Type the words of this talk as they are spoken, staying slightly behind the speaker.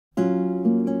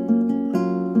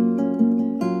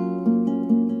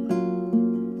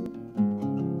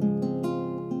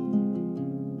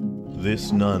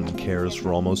This nun cares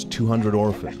for almost 200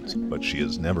 orphans, but she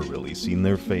has never really seen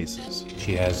their faces.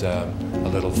 She has a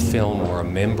little film or a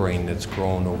membrane that's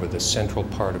grown over the central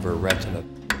part of her retina.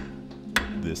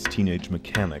 This teenage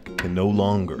mechanic can no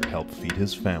longer help feed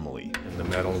his family. And the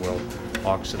metal will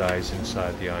oxidize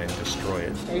inside the eye and destroy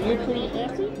it. Are you pretty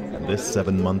happy? And this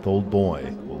 7-month-old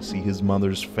boy will see his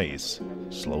mother's face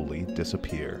slowly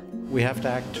disappear. We have to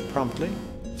act promptly.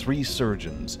 3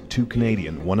 surgeons, 2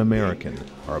 Canadian, 1 American,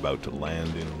 are about to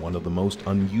land in one of the most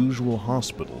unusual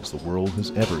hospitals the world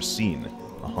has ever seen.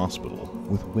 A hospital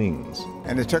with wings.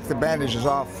 And they took the bandages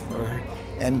off,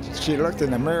 and she looked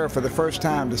in the mirror for the first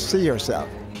time to see herself.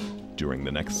 During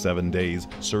the next 7 days,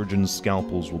 surgeons'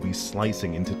 scalpels will be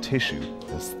slicing into tissue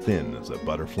as thin as a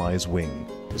butterfly's wing.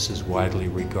 This is widely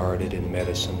regarded in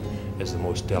medicine as the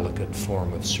most delicate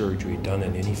form of surgery done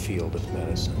in any field of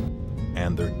medicine.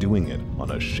 And they're doing it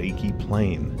on a shaky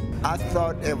plane. I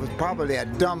thought it was probably a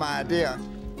dumb idea.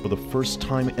 For the first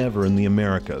time ever in the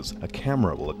Americas, a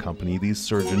camera will accompany these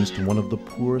surgeons to one of the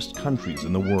poorest countries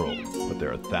in the world. But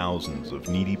there are thousands of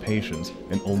needy patients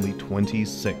and only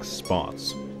 26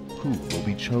 spots. Who will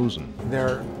be chosen?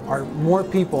 There are more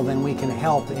people than we can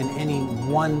help in any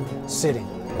one sitting.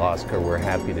 Oscar, we're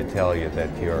happy to tell you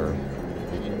that your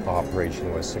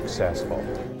operation was successful.